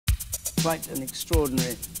quite an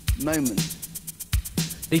extraordinary moment.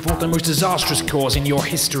 They fought the most disastrous cause in your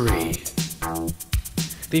history.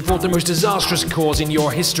 They fought the most disastrous cause in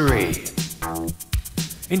your history.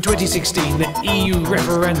 In 2016, the EU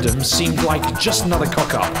referendum seemed like just another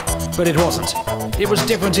cock-up, but it wasn't. It was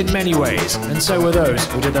different in many ways, and so were those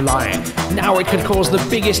who did the lying. Now it could cause the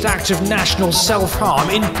biggest act of national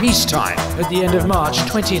self-harm in peacetime at the end of March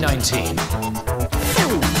 2019.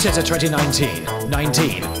 Teta 2019,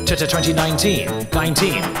 19. Teta 2019, 19.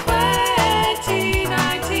 2019.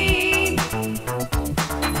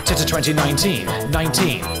 Teta 2019,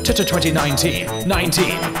 19. Teta 2019,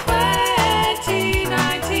 19.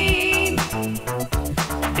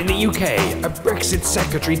 In the UK, a Brexit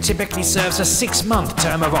secretary typically serves a 6-month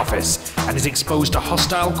term of office and is exposed to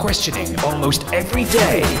hostile questioning almost every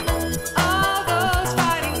day. All those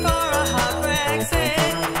fighting for a hard Brexit,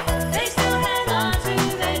 they still hang on to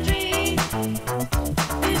their dream.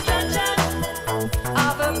 Destruction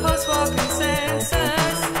of a post-war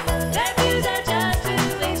consensus, their views are just too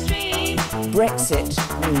extreme. Brexit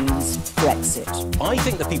means Brexit. I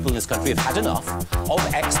think the people in this country have had enough of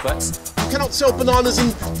experts. You cannot sell bananas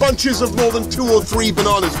in bunches of more than 2 or 3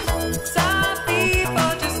 bananas. Some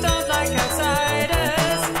people just don't like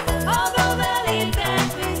outsiders, although they'll eat their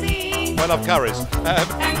cuisine. I love curries.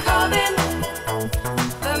 And Corbyn,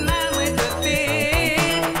 the man with the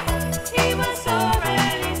beard, he was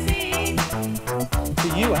already seen.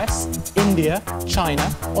 The US, India, China,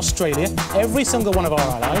 Australia, every single one of our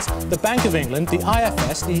allies, the Bank of England, the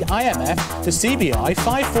IFS, the IMF, the CBI,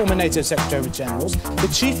 5 former NATO Secretary Generals, the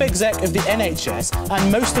Chief Exec of the NHS,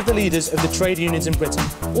 and most of the leaders of the trade unions in Britain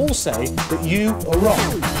all say that you are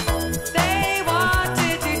wrong. They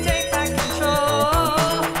wanted to take back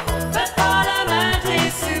control, but Parliament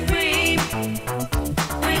is supreme.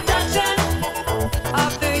 Reduction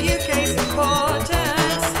of the UK's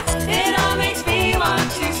importance, it all makes me want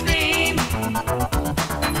to scream.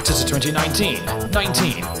 Teta 2019,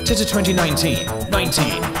 19. Teta 2019,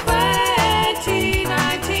 19.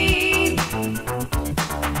 2019.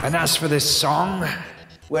 And as for this song,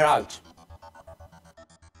 We're out.